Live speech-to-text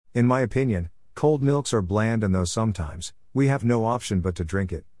In my opinion, cold milks are bland, and though sometimes we have no option but to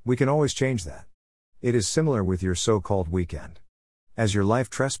drink it, we can always change that. It is similar with your so-called weekend. As your life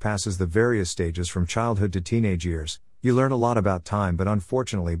trespasses the various stages from childhood to teenage years, you learn a lot about time, but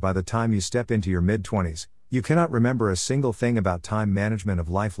unfortunately by the time you step into your mid-20s, you cannot remember a single thing about time management of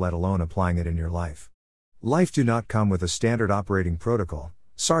life, let alone applying it in your life. Life do not come with a standard operating protocol,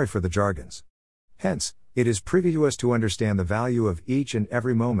 sorry for the jargons. Hence, it is privy to us to understand the value of each and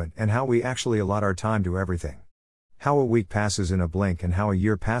every moment and how we actually allot our time to everything. How a week passes in a blink, and how a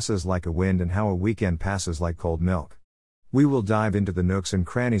year passes like a wind, and how a weekend passes like cold milk. We will dive into the nooks and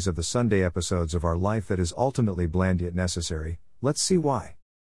crannies of the Sunday episodes of our life that is ultimately bland yet necessary. Let's see why.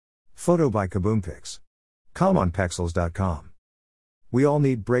 Photo by KaboomPix. Com on Pexels.com. We all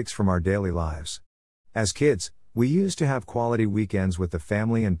need breaks from our daily lives. As kids, we used to have quality weekends with the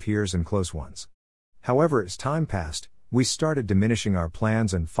family and peers and close ones. However, as time passed, we started diminishing our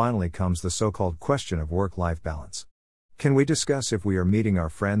plans, and finally comes the so-called question of work-life balance. Can we discuss if we are meeting our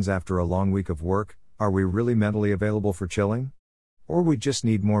friends after a long week of work? Are we really mentally available for chilling? Or we just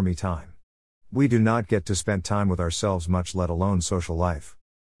need more me time? We do not get to spend time with ourselves much, let alone social life.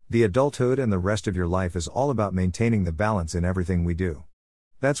 The adulthood and the rest of your life is all about maintaining the balance in everything we do.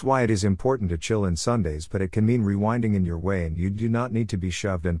 That's why it is important to chill in Sundays, but it can mean rewinding in your way, and you do not need to be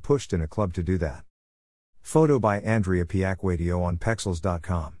shoved and pushed in a club to do that. Photo by Andrea Piacquadio on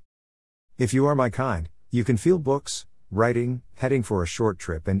Pexels.com. If you are my kind, you can feel books, writing, heading for a short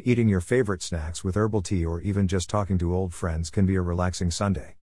trip, and eating your favorite snacks with herbal tea, or even just talking to old friends can be a relaxing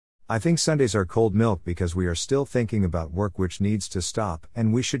Sunday. I think Sundays are cold milk because we are still thinking about work, which needs to stop,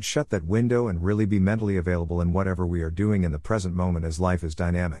 and we should shut that window and really be mentally available in whatever we are doing in the present moment, as life is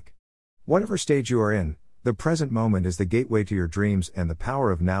dynamic. Whatever stage you are in, the present moment is the gateway to your dreams, and the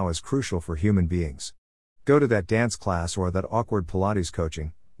power of now is crucial for human beings. Go to that dance class or that awkward Pilates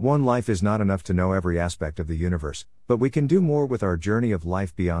coaching. One life is not enough to know every aspect of the universe, but we can do more with our journey of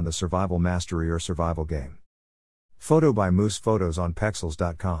life beyond the survival mastery or survival game. Photo by Moose Photos on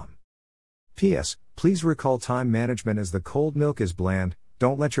Pexels.com. P.S. Please recall time management as the cold milk is bland.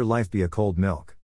 Don't let your life be a cold milk.